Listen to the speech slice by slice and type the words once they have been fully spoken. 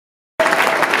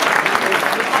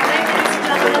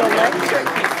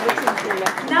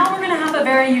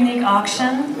unique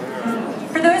auction.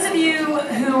 For those of you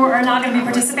who are not going to be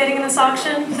participating in this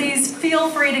auction, please feel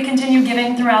free to continue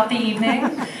giving throughout the evening.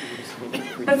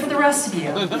 But for the rest of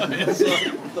you,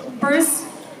 Bruce, do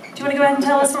you want to go ahead and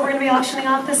tell us what we're going to be auctioning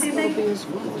off this evening?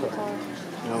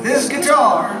 This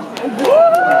guitar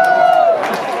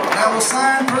I will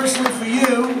sign personally for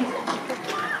you,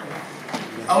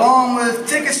 along with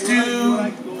tickets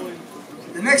to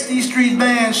the next E Street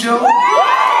Band show,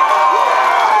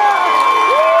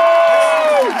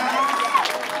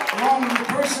 along with a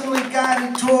personally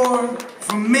guided tour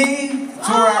from me,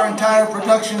 tour our entire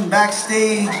production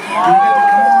backstage. You get to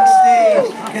come on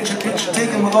stage, get your picture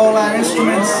taken with all our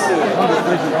instruments.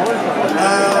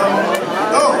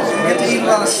 You get to eat a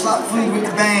lot of slop food with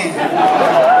the band.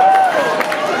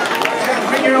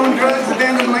 Bring your own drugs, the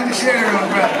band doesn't like to share their own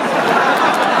drugs.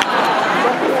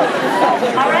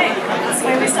 Alright, that's the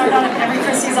way we start out at every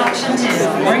Christie's auction too.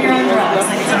 Bring your own drugs,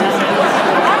 ladies and gentlemen.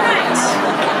 Alright,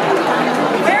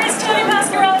 where is Tony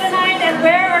Pasquarello tonight and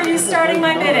where are you starting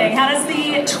my bidding? How does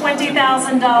the $20,000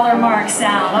 mark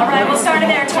sound? Alright, we'll start it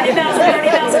there. $20,000,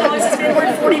 $30,000 has been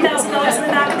worth $40,000 in the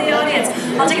back of the audience.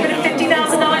 I'll take a bid of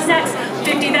 $50,000 next.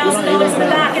 $50,000 in the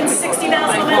back and $60,000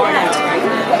 on my left.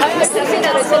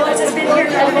 $70,000 has been here.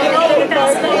 $80,000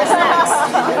 next.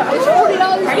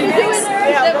 Are you bidding, sir?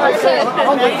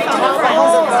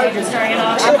 Starting an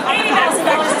auction.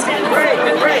 $80,000 has been here.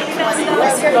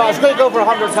 No, it's going to go for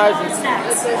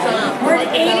 $100,000. We're at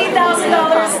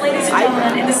 $80,000, ladies and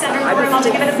gentlemen, in the center of the room. I'll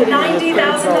take a bid of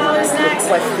 $90,000 next.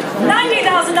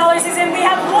 $90,000 is in. We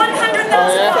have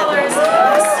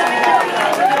 $100,000.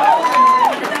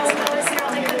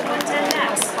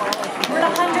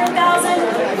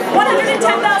 $110,000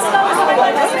 on my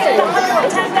left,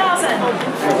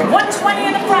 $110,000. $120,000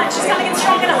 in the front. She's coming in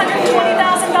strong at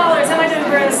 $120,000. How am I doing,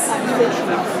 Bruce? All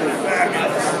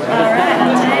right,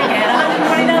 I'll take it.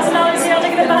 $120,000 here. I'll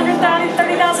take it at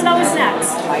 $130,000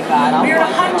 next. We're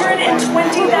at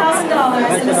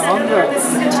 $120,000 in the center of the room. This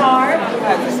is guitar.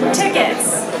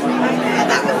 Tickets.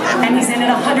 And he's in at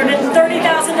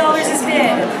 $130,000 is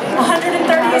bid.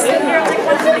 $130,000 is bid here. I'll take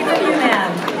 $130,000 from you,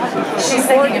 man. She's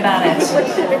thinking about it.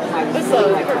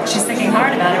 She's thinking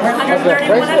hard about it. We're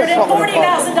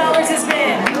 $140,000 is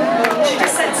bid. She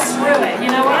just said, screw it.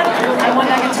 You know what? I want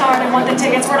that guitar and I want the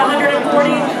tickets. We're at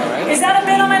 $140,000. Is that a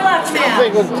bid on my left, man?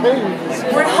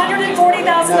 We're at $140,000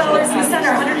 in the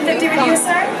center. $150,000 with you,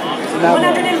 sir? $150,000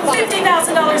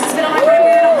 has been on my right.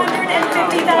 We're at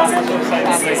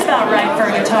 $150,000. Seems about right for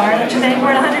a guitar, don't you think?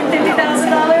 We're at $150,000.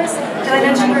 Did I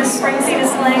mention Bruce Springsteen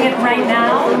is playing it right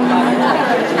now?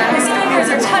 His fingers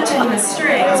are touching the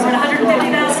strings. We're at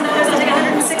 $150,000. I'll take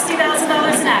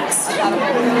 $160,000 next.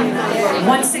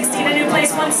 $160 in a new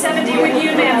place. $170 with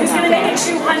you, man. Who's going to make it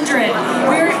 $200?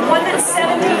 We're at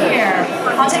 $170 here.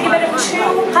 I'll take a bid of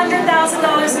 $200,000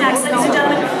 next, ladies and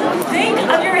gentlemen. Think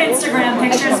of your Instagram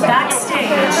pictures backstage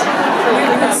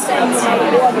with Bruce Springsteen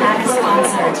at his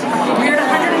concert. We're at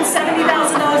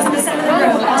 $170,000 in the center of the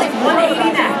room. I'll take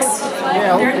 $180 next.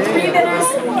 There are 3 bidders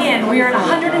in. We are at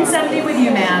 $170 with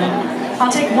you, man.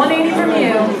 I'll take $180 from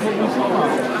you.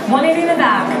 $180 in the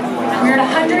back. We're at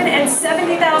 $170,000.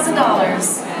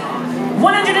 $180,000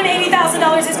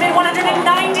 has been $190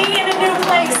 in a new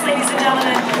place, ladies and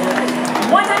gentlemen.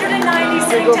 $190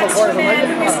 sitting next to a man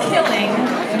who is killing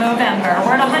November.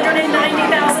 We're at $190,000 on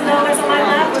my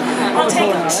left. I'll take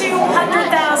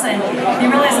 $200,000. You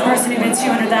realize the person who bids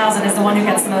 $200,000 is the one who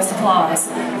gets the most applause,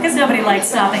 because nobody likes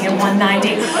stopping at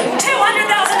 $190.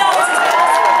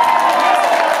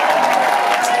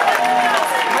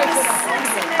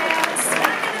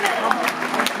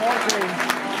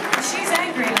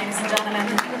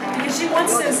 is she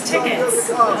wants those tickets,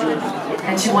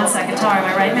 and she wants that guitar. Am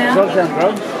I right, man?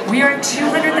 We are at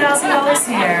 $200,000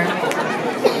 here.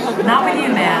 Not with you,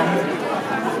 ma'am.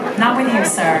 Not with you,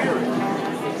 sir.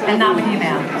 And not with you,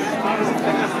 ma'am.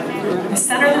 The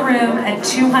center of the room at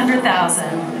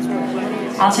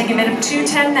 $200,000. I'll take a bid of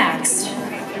 $210 next.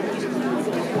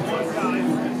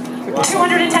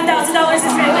 $210,000 is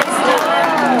bid, ladies and gentlemen.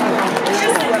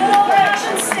 Just a good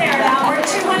old-fashioned stare down. We're at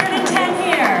 $210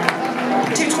 here.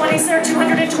 $220, sir.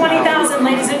 $220,000,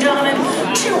 ladies and gentlemen.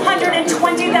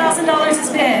 $220,000 is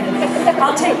bid.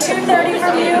 I'll take $230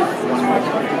 from you.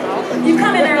 You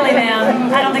come in early,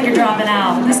 man. I don't think you're dropping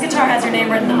out. This guitar has your name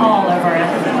written all over it.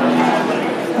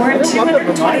 We're at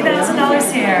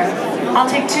 $220,000 here. I'll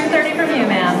take $230 from you,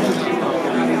 man.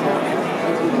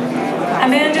 A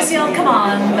man just yelled, come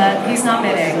on, but he's not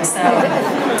bidding, so.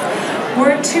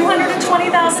 We're at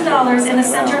 $220,000 in the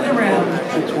center of the room.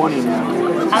 $220 now.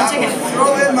 I'll take it.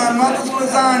 Throw in my mother's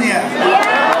lasagna. Yeah!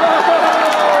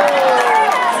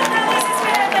 $30,000 is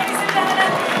bid, ladies and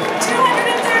gentlemen.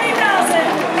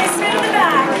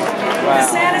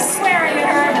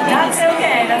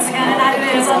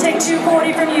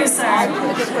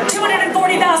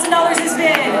 $240,000 is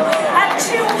bid. At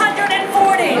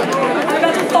 $240, I'm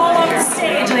about to fall off the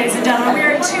stage, ladies and gentlemen.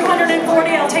 We're at $240.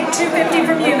 I'll take $250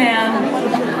 from you, man.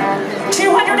 $250,000 in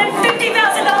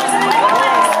the next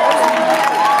place.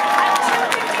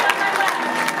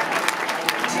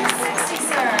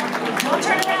 Don't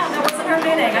turn around, that wasn't her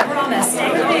bidding, I promise. Stay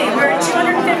with me, we're at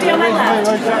 250 on my left.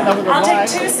 I'll take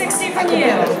 260 from you.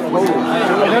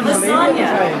 Lasagna.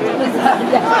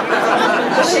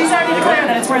 She's already declared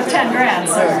that it's worth 10 grand,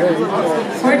 sir.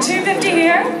 We're at 250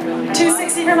 here,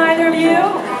 260 from either of you.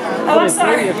 Oh, I'm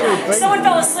sorry. Someone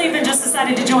fell asleep and just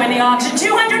decided to join the auction. $260,000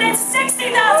 away.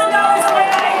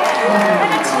 And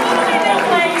a totally new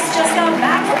place just got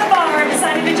back from the bar and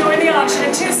decided to join the auction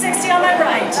at 260 on my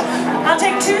right. I'll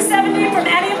take 270 from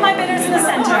any of my bidders in the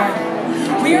center.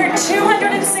 We are at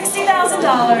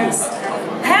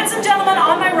 $260,000. Handsome gentleman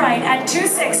on my right at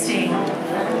 260.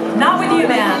 Not with you,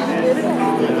 man.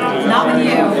 Not with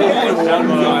you.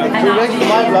 And not with you.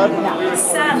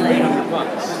 Sadly.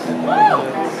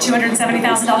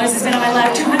 $270,000 has been on my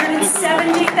left.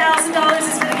 $270,000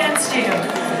 has been against you.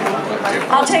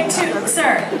 I'll take two.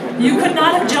 Sir, you could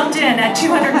not have jumped in at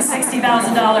 $260,000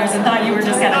 and thought you were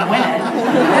just going to win it.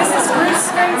 This is Bruce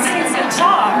Springsteen's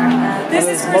guitar. This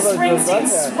is Bruce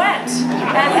Springsteen's sweat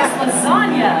and his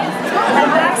lasagna and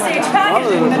backstage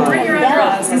packaging. Then bring your own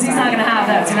drugs because he's not going to have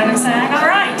those. You know what I'm saying? All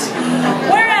right.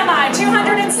 Where am I?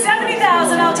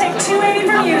 $270,000. I'll take $280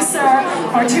 from you, sir,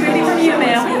 or $280 from you,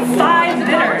 ma'am. We have 5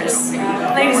 bidders.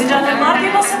 Ladies and gentlemen, a lot of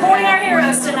people supporting our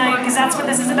heroes tonight because that's what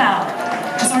this is about.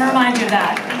 Just want to remind you of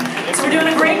that. So we're doing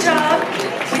a great job.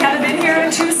 We have a bid here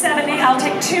at 270. I'll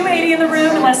take 280 in the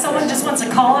room unless someone just wants to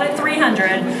call it at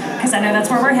 300 because I know that's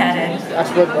where we're headed.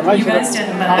 You guys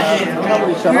didn't, but I do.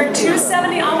 We're at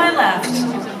 270 on my left.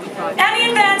 Any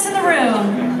advance in the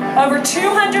room over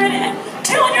 $280,000 in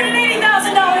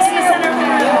the center of the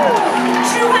room.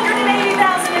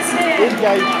 $280,000 is bid.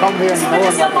 Someone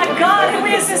just yelled, my God, who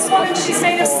is this woman? She's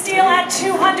made of steel at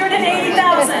 $280,000.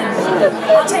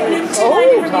 I'll take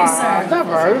 $290 from you, sir.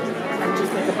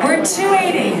 We're at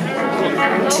 280.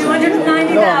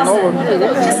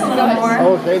 $290,000. Just a little more.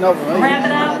 Ramp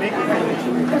it up.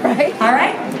 All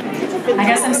right. I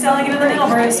guess I'm selling it in the middle,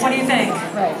 Bruce. What do you think?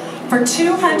 For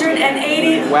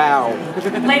 $280. Wow.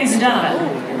 Ladies and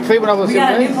gentlemen, we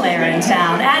got a new player in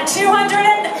town. At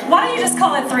 200 why don't you just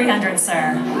call it 300,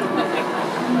 sir?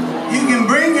 You can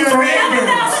bring your $300,000 is bid,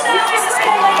 ladies and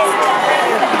gentlemen.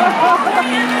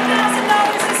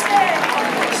 $300,000 is bid.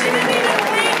 She didn't even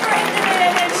wait for him to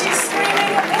bid, and she's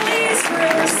screaming, please,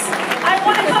 Bruce. I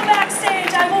want to come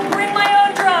backstage. I will bring my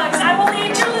own drugs. I will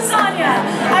eat your lasagna.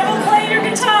 I will play your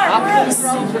guitar, Bruce.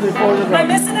 Am I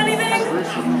missing anything?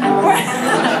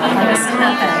 I'm missing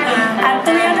nothing. At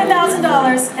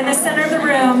 $300,000 in the center of the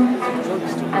room,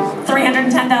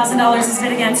 $310,000 is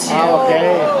bid against you.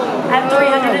 Okay. At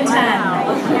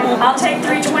 $310. I'll take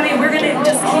 $320. We're going to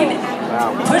just keep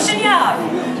pushing you up.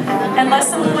 Unless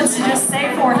someone wants to just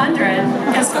say $400,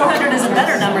 because $400 is a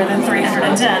better number than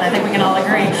 $310. I think we can all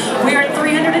agree. We are at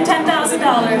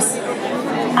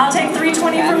 $310,000. I'll take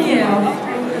 $320 from you.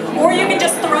 Or you can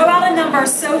just throw out a number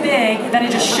so big that it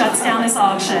just shuts down this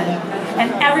auction.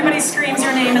 And everybody screams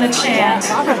your name in a chant.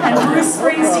 And Bruce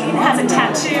Springsteen has a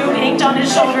tattoo inked on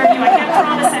his shoulder of you. I can't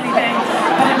promise anything,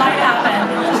 but it might happen.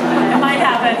 It might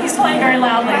happen. He's playing very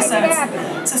loudly, so it's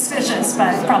suspicious,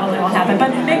 but it probably won't happen.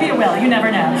 But maybe it will. You never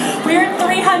know. We're at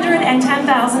 $310,000,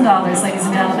 ladies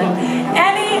and gentlemen.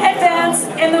 Any advance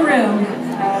in the room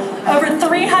over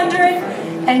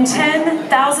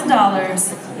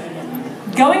 $310,000.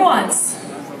 Going once.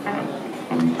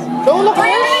 $320,000!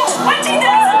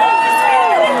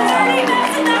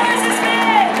 $330,000 is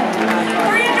bid!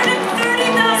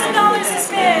 $330,000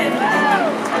 is bid!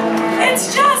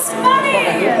 It's just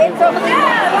money! Yeah,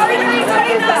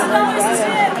 $330,000 is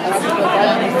bid!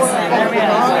 There we go.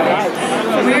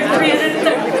 We're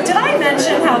 330. Did I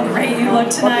mention how great you look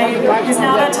tonight? Is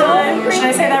now that time? Or should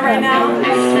I say that right now?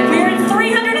 We're at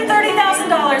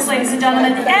 $330,000, ladies and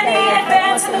gentlemen. Any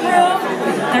advance in the room?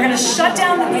 They're going to shut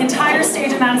down the entire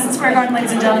stage of Madison Square Garden,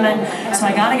 ladies and gentlemen. So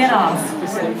I got to get off.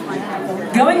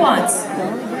 Going once.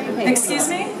 Excuse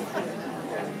me?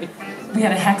 We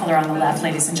have a heckler on the left,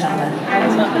 ladies and gentlemen.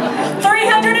 $340,000!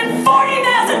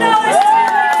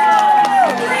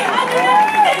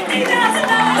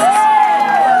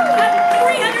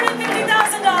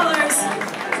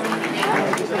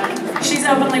 She's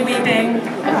openly weeping.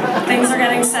 Things are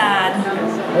getting sad.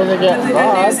 But the good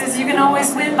news is you can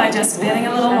always win by just bidding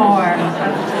a little more.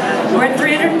 We're at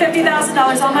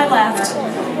 $350,000 on my left.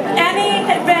 Any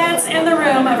advance in the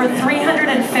room over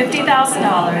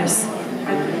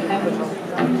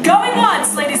 $350,000. Going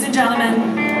once, ladies and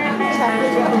gentlemen.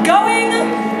 Going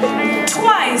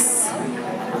twice.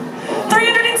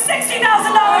 $360,000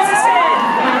 is bid.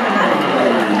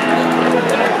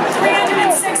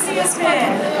 360 is bid.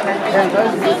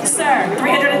 Sir,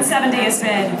 370 is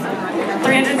bid.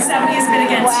 370 is bid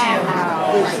against you.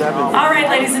 All right,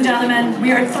 ladies and gentlemen,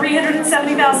 we are at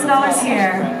 $370,000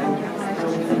 here.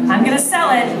 I'm going to sell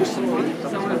it.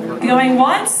 Going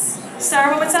once.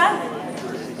 Sir, what's that?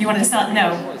 You wanted to sell it?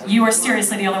 No, you are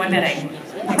seriously the only one bidding.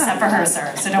 Except for her,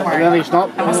 sir, so don't worry. I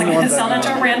wasn't going to sell that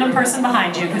to a random person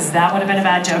behind you, because that would have been a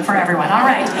bad joke for everyone. All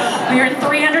right, we are at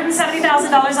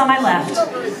 $370,000 on my left.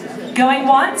 Going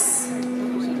once,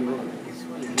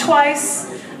 twice.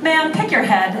 Ma'am, pick your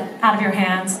head out of your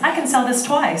hands. I can sell this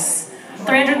twice.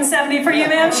 370 for you,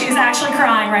 ma'am. She's actually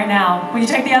crying right now. Will you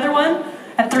take the other one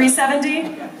at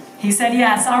 370? He said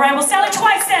yes. All right, we'll sell it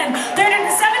twice then. 370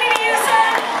 to you,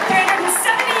 sir.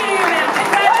 370 to you, ma'am.